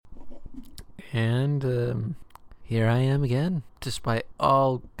And here I am again. Despite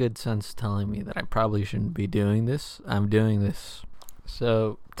all good sense telling me that I probably shouldn't be doing this, I'm doing this.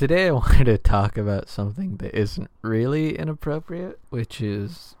 So today I wanted to talk about something that isn't really inappropriate, which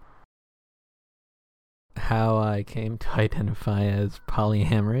is how I came to identify as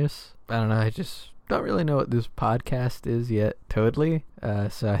polyamorous. I don't know, I just don't really know what this podcast is yet, totally.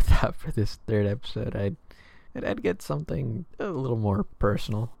 So I thought for this third episode I'd get something a little more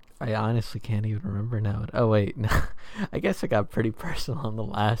personal. I honestly can't even remember now. Oh wait, no. I guess I got pretty personal on the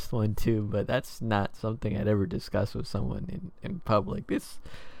last one too, but that's not something I'd ever discuss with someone in public.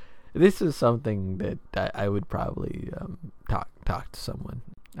 This is something that I would probably talk to someone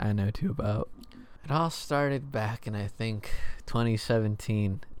I know too about. It all started back in, I think,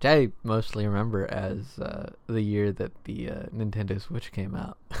 2017, which I mostly remember as the year that the Nintendo Switch came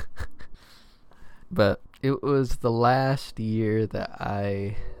out. But it was the last year that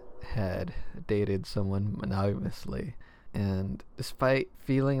I had dated someone monogamously, and despite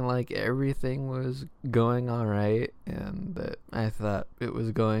feeling like everything was going alright and that I thought it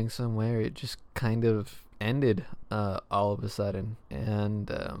was going somewhere, it just kind of ended all of a sudden.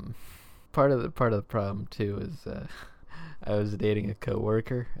 And part of the problem too is I was dating a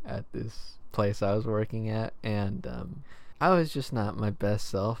coworker at this place I was working at, and I was just not my best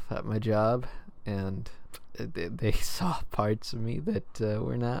self at my job, and they saw parts of me that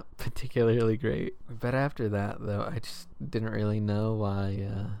were not particularly great. But after that, though, I just didn't really know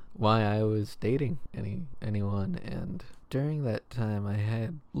why I was dating anyone. And during that time, I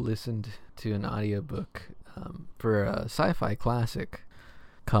had listened to an audiobook for a sci-fi classic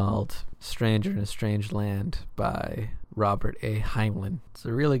called Stranger in a Strange Land by Robert A. Heinlein. It's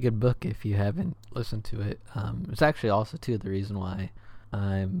a really good book if you haven't listened to it. It's actually also, too, the reason why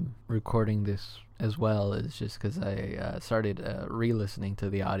I'm recording this as well is just because I started re-listening to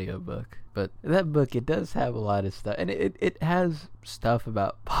the audiobook. But that book, it does have a lot of stuff, and it has stuff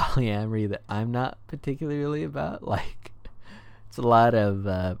about polyamory that I'm not particularly about. Like, it's a lot of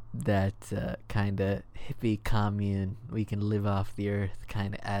that kind of hippie commune, we can live off the earth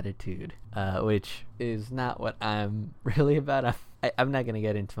kind of attitude, which is not what I'm really about. I'm not going to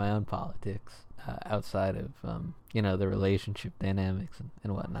get into my own politics outside of the relationship dynamics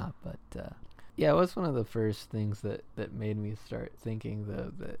and whatnot, but yeah, it was one of the first things that made me start thinking,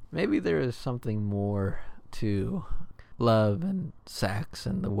 though, that maybe there is something more to love and sex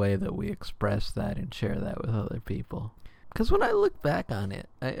and the way that we express that and share that with other people. Because when I look back on it,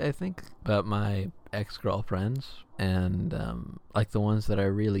 I think about my ex-girlfriends and like the ones that I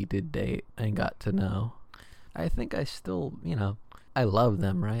really did date and got to know. I think I still, I love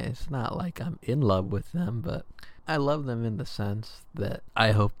them, right? It's not like I'm in love with them, but I love them in the sense that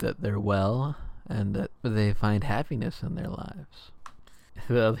I hope that they're well and that they find happiness in their lives.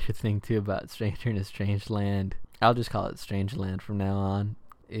 The other thing, too, about Stranger in a Strange Land, I'll just call it Strange Land from now on,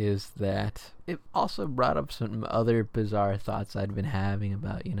 is that it also brought up some other bizarre thoughts I'd been having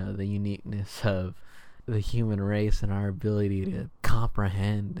about, the uniqueness of the human race and our ability to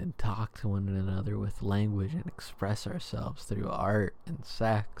comprehend and talk to one another with language and express ourselves through art and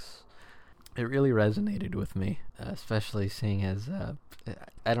sex. It really resonated with me, especially seeing as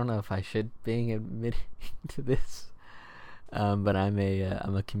I don't know if I should be admitting to this, but I'm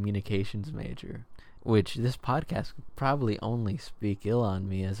a communications major, which this podcast could probably only speak ill on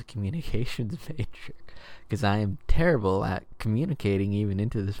me as a communications major, because I am terrible at communicating even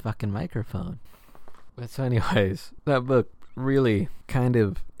into this fucking microphone. But so anyways, that book really kind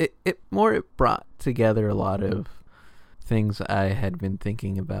of, it brought together a lot of things I had been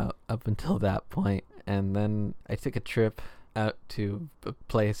thinking about up until that point. And then I took a trip out to a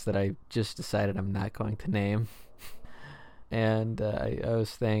place that I just decided I'm not going to name. And I was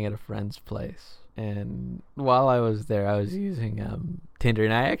staying at a friend's place. And while I was there, I was using Tinder.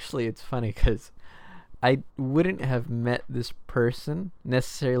 And it's funny because I wouldn't have met this person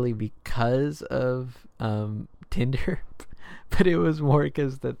necessarily because of Tinder, but it was more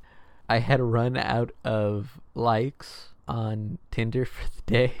because that I had run out of likes on Tinder for the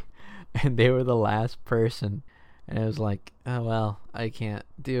day, and they were the last person, and I was like, oh well, I can't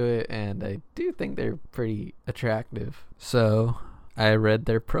do it, and I do think they're pretty attractive, so I read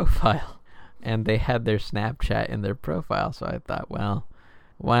their profile, and they had their Snapchat in their profile, so I thought, well,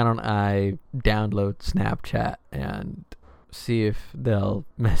 why don't I download Snapchat and see if they'll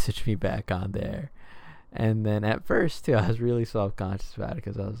message me back on there. And then at first, too, I was really self-conscious about it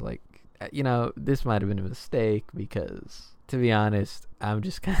because I was like, this might have been a mistake because, to be honest, I'm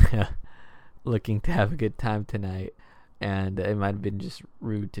just kind of looking to have a good time tonight. And it might have been just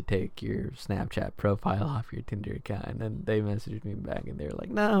rude to take your Snapchat profile off your Tinder account. And then they messaged me back and they were like,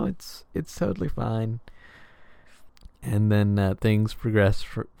 no, it's totally fine. And then things progressed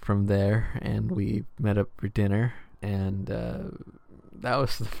from there, and we met up for dinner. And that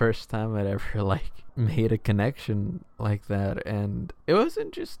was the first time I'd ever like made a connection like that. And it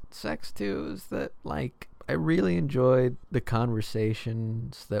wasn't just sex too, it was that like I really enjoyed the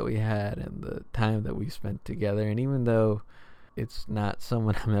conversations that we had and the time that we spent together. And even though it's not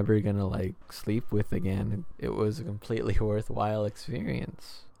someone I'm ever gonna like sleep with again, it was a completely worthwhile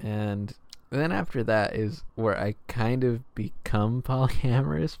experience. And then after that is where I kind of become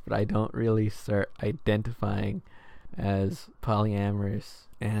polyamorous, but I don't really start identifying as polyamorous.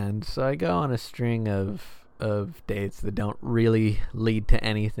 And so I go on a string of dates that don't really lead to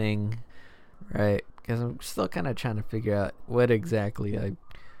anything, right? Because I'm still kind of trying to figure out what exactly I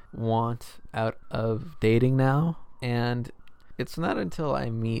want out of dating now. And it's not until I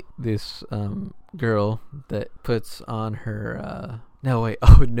meet this girl that puts on her no wait,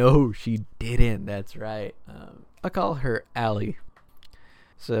 oh no, she didn't, that's right. I'll call her Allie.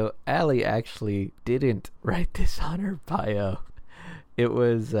 So Allie actually didn't write this on her bio. It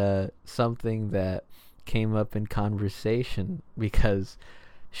was something that came up in conversation because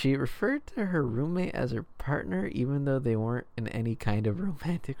she referred to her roommate as her partner even though they weren't in any kind of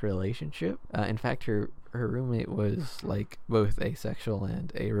romantic relationship. In fact, her roommate was like both asexual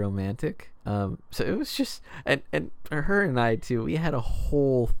and aromantic. So it was just, and her and I too, we had a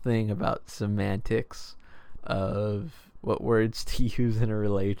whole thing about semantics of what words to use in a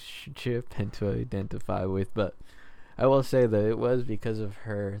relationship and to identify with. But I will say that it was because of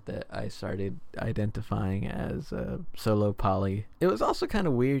her that I started identifying as solo poly. It was also kind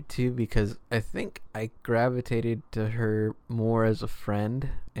of weird too because I think I gravitated to her more as a friend,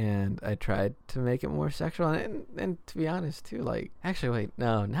 and I tried to make it more sexual. And to be honest too, like, actually wait,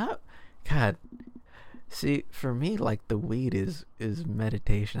 no, not, God. See, for me, like, the weed is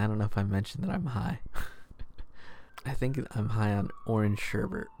meditation. I don't know if I mentioned that I'm high. I think I'm high on orange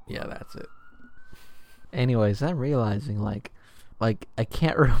sherbet. Yeah, that's it. Anyways, I'm realizing like I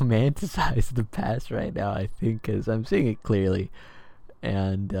can't romanticize the past right now, I think, because I'm seeing it clearly.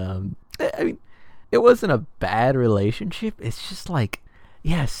 And I mean, it wasn't a bad relationship. It's just like,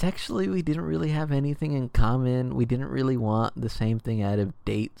 yeah, sexually we didn't really have anything in common. We didn't really want the same thing out of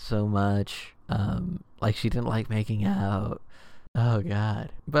dates so much. Like, she didn't like making out. Oh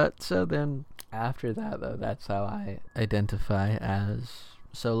God. But so then after that though, that's how I identify as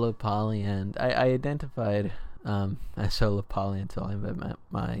solo poly. And I identified as solo poly until I met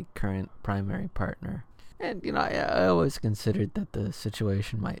my current primary partner. And, you know, I always considered that the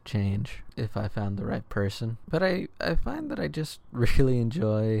situation might change if I found the right person. But I find that I just really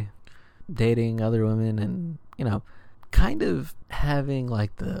enjoy dating other women and, you know, kind of having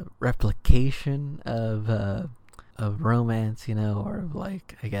like the replication of romance, you know, or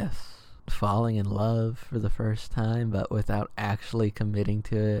like, I guess, falling in love for the first time, but without actually committing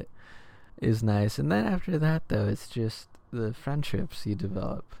to it is nice. And then after that, though, it's just the friendships you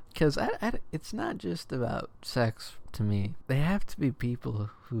develop. Because it's not just about sex to me. They have to be people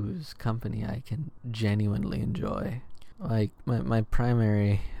whose company I can genuinely enjoy. Like, my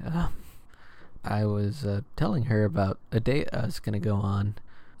primary, I was telling her about a date I was going to go on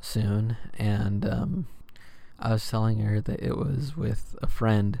soon, and I was telling her that it was with a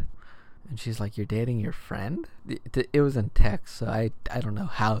friend. And she's like, "You're dating your friend?" It was in text, so I don't know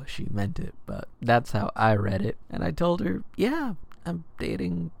how she meant it, but that's how I read it. And I told her, yeah, I'm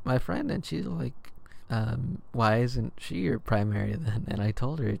dating my friend. And she's like, why isn't she your primary then? And I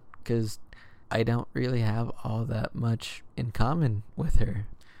told her, because I don't really have all that much in common with her.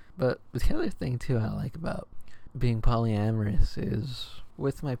 But the other thing, too, I like about being polyamorous is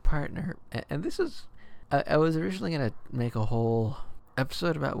with my partner. And this is, I was originally going to make a whole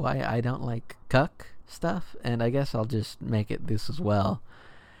episode about why I don't like cuck stuff, and I guess I'll just make it this as well.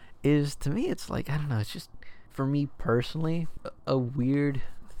 Is, to me, it's like, I don't know, it's just, for me personally, a weird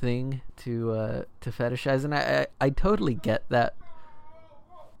thing to fetishize, and I totally get that.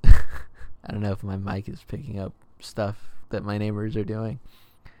 I don't know if my mic is picking up stuff that my neighbors are doing.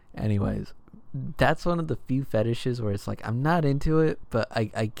 Anyways, that's one of the few fetishes where it's like, I'm not into it, but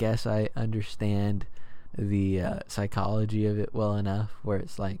I guess I understand the psychology of it well enough where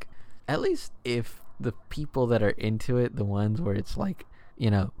it's like, at least if the people that are into it, the ones where it's like, you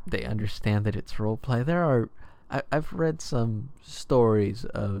know, they understand that it's role play. I've read some stories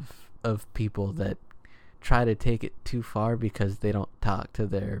of people that try to take it too far because they don't talk to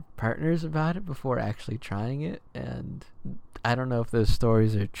their partners about it before actually trying it. And I don't know if those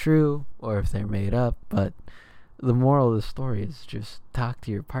stories are true or if they're made up, but the moral of the story is just talk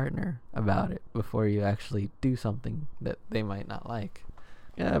to your partner about it before you actually do something that they might not like.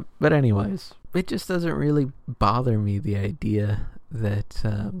 Yeah, but anyways, it just doesn't really bother me, the idea that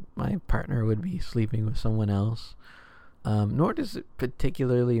my partner would be sleeping with someone else. Nor does it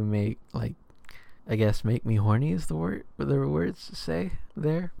particularly make me horny is the words to say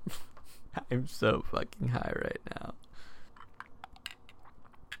there. I'm so fucking high right now.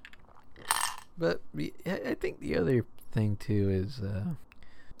 But I think the other thing too is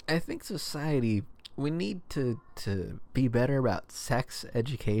I think society, we need to be better about sex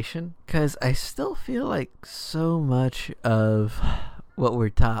education, because I still feel like so much of what we're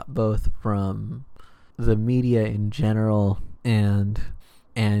taught, both from the media in general and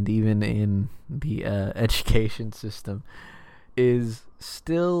even in the education system, is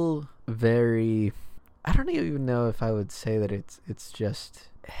still very, I don't even know if I would say that it's just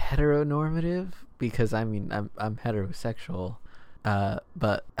heteronormative, because I mean I'm heterosexual,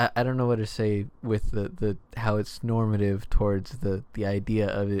 but I don't know what to say with the how it's normative towards the idea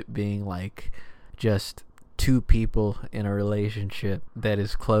of it being like just two people in a relationship that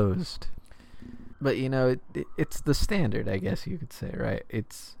is closed. But it's the standard, I guess you could say, right?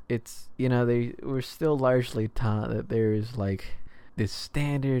 It's we're still largely taught that there's like this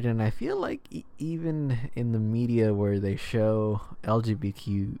standard, and I feel like even in the media where they show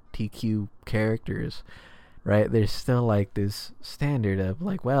LGBTQ characters, right, there's still like this standard of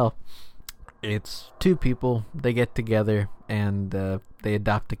like, well, it's two people, they get together and they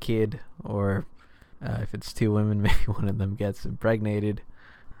adopt a kid, or if it's two women, maybe one of them gets impregnated.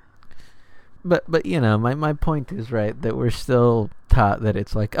 But my point is, right, that we're still taught that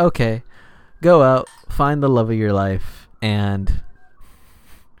it's like, okay, go out, find the love of your life, and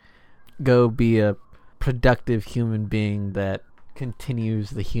go be a productive human being that continues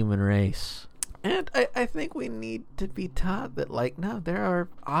the human race. And I think we need to be taught that, like, no, there are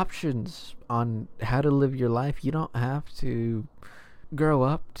options on how to live your life. You don't have to grow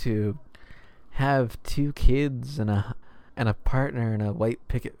up to have two kids and a partner in a white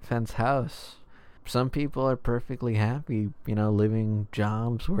picket fence house. Some people are perfectly happy, living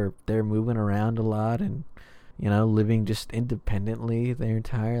jobs where they're moving around a lot and, living just independently their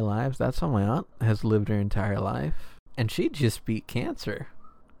entire lives. That's how my aunt has lived her entire life. And she just beat cancer.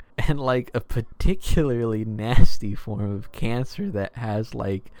 And like a particularly nasty form of cancer that has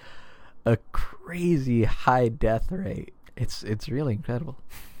like a crazy high death rate. It's really incredible.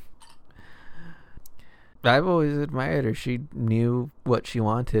 I've always admired her. She knew what she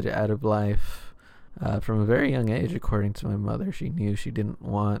wanted out of life from a very young age, according to my mother. She knew she didn't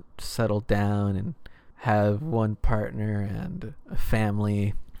want to settle down and have one partner and a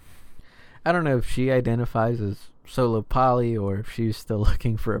family. I don't know if she identifies as solo poly or if she's still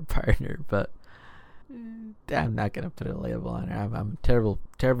looking for a partner, but I'm not going to put a label on her. I'm a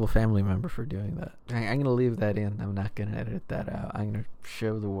terrible family member for doing that. I'm going to leave that in. I'm not going to edit that out. I'm going to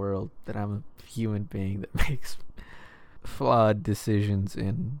show the world that I'm a human being that makes flawed decisions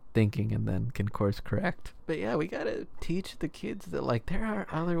in thinking and then can course correct. But yeah, we got to teach the kids that like there are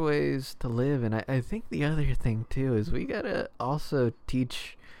other ways to live. And I think the other thing too is we got to also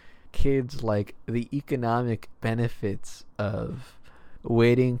teach kids like the economic benefits of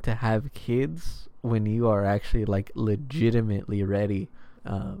waiting to have kids when you are actually like legitimately ready,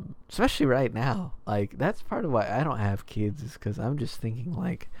 especially right now. Like that's part of why I don't have kids, is because I'm just thinking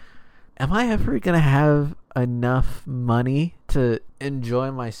like, am I ever gonna have enough money to enjoy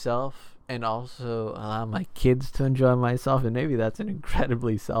myself and also allow my kids to enjoy myself? And maybe that's an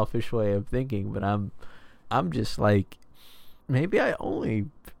incredibly selfish way of thinking, but I'm just like, maybe I only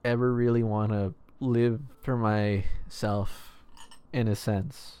ever really want to live for myself in a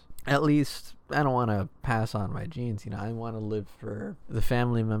sense. At least I don't want to pass on my genes, I want to live for the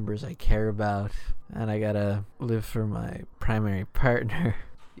family members I care about, and I gotta live for my primary partner.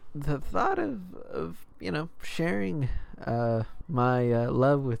 The thought of sharing my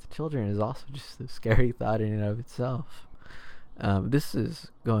love with children is also just a scary thought in and of itself. This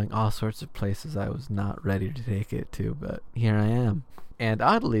is going all sorts of places I was not ready to take it to, but here I am. And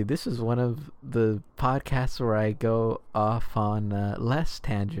oddly, this is one of the podcasts where I go off on less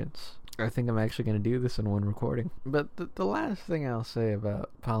tangents. I think I'm actually going to do this in one recording. But the last thing I'll say about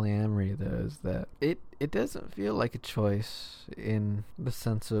polyamory, though, is that it doesn't feel like a choice in the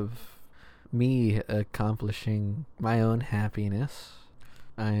sense of me accomplishing my own happiness.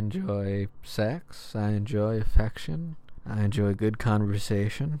 I enjoy sex. I enjoy affection. I enjoy good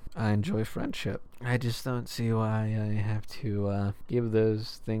conversation. I enjoy friendship. I just don't see why I have to give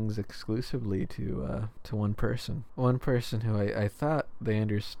those things exclusively to one person. One person who I thought they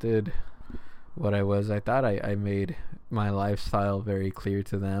understood what I was. I thought I made my lifestyle very clear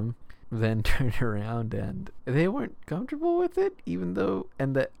to them, then turned around and they weren't comfortable with it, even though,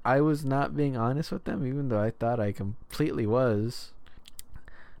 and that I was not being honest with them, even though I thought I completely was.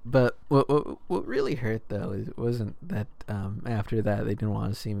 But what really hurt though is it wasn't that after that they didn't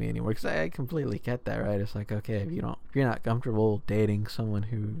want to see me anymore, because I completely get that, right? It's like, okay, if you're not comfortable dating someone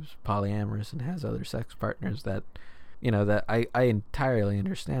who's polyamorous and has other sex partners, that that I entirely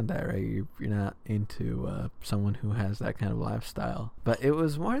understand that, right? You're not into someone who has that kind of lifestyle. But it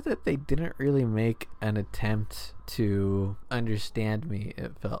was more that they didn't really make an attempt to understand me,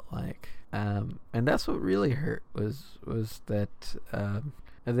 it felt like. And that's what really hurt, was that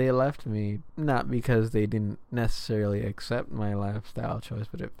they left me, not because they didn't necessarily accept my lifestyle choice,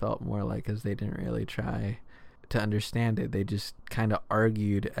 but it felt more like as they didn't really try to understand it. They just kind of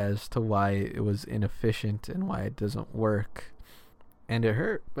argued as to why it was inefficient and why it doesn't work, and it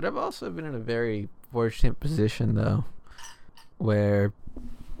hurt. But I've also been in a very fortunate position though, where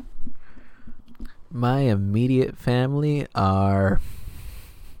my immediate family are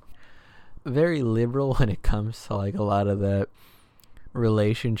very liberal when it comes to like a lot of the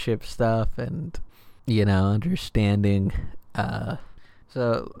relationship stuff and understanding.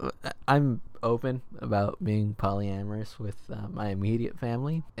 So I'm open about being polyamorous with my immediate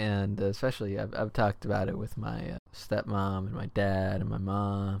family, and especially I've talked about it with my stepmom and my dad and my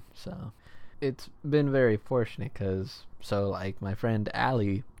mom. So it's been very fortunate, because like my friend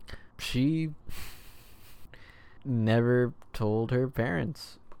Allie, she never told her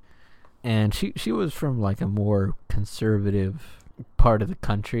parents, and she was from like a more conservative part of the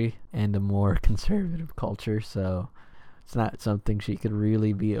country and a more conservative culture, so it's not something she could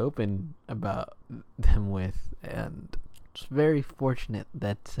really be open about them with. And it's very fortunate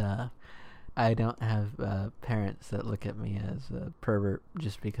that I don't have parents that look at me as a pervert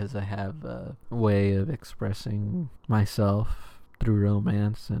just because I have a way of expressing myself through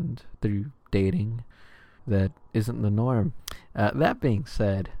romance and through dating that isn't the norm. That being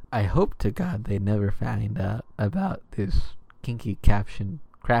said, I hope to God they never find out about this kinky caption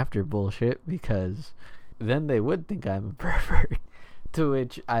crafter bullshit, because then they would think I'm a pervert, to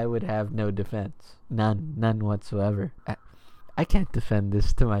which I would have no defense. None whatsoever. I can't defend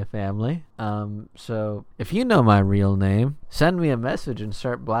this to my family. So if you know my real name, send me a message and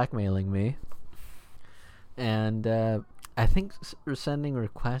start blackmailing me. And I think sending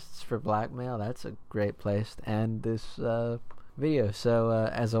requests for blackmail, that's a great place to end this video. So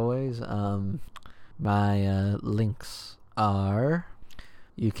as always, my links are,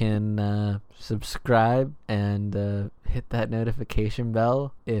 you can subscribe and hit that notification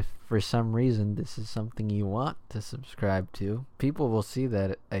bell if for some reason this is something you want to subscribe to. People will see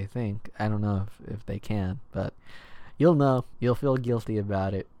that, I think. I don't know if they can, but you'll know. You'll feel guilty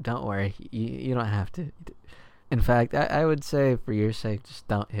about it. Don't worry. You don't have to. In fact, I would say for your sake, just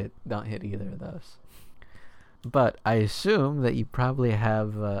don't hit either of those. But I assume that you probably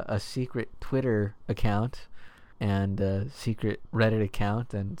have a secret Twitter account and a secret Reddit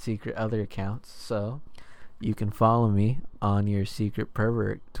account and secret other accounts. So you can follow me on your secret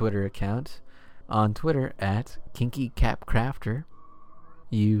pervert Twitter account on Twitter at KinkyCapCrafter.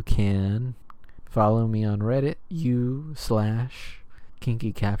 You can follow me on Reddit,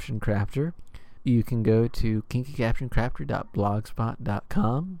 u/KinkyCaptionCrafter. You can go to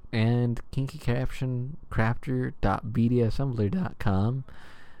kinkycaptioncrafter.blogspot.com and kinkycaptioncrafter.bdsembler.com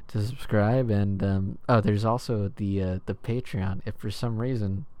to subscribe. And there's also the Patreon. If for some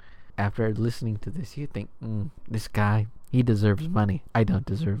reason after listening to this you think this guy, he deserves money, I don't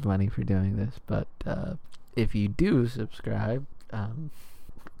deserve money for doing this, but if you do subscribe,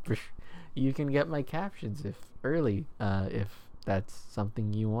 you can get my captions if that's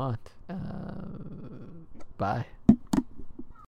something you want. Bye.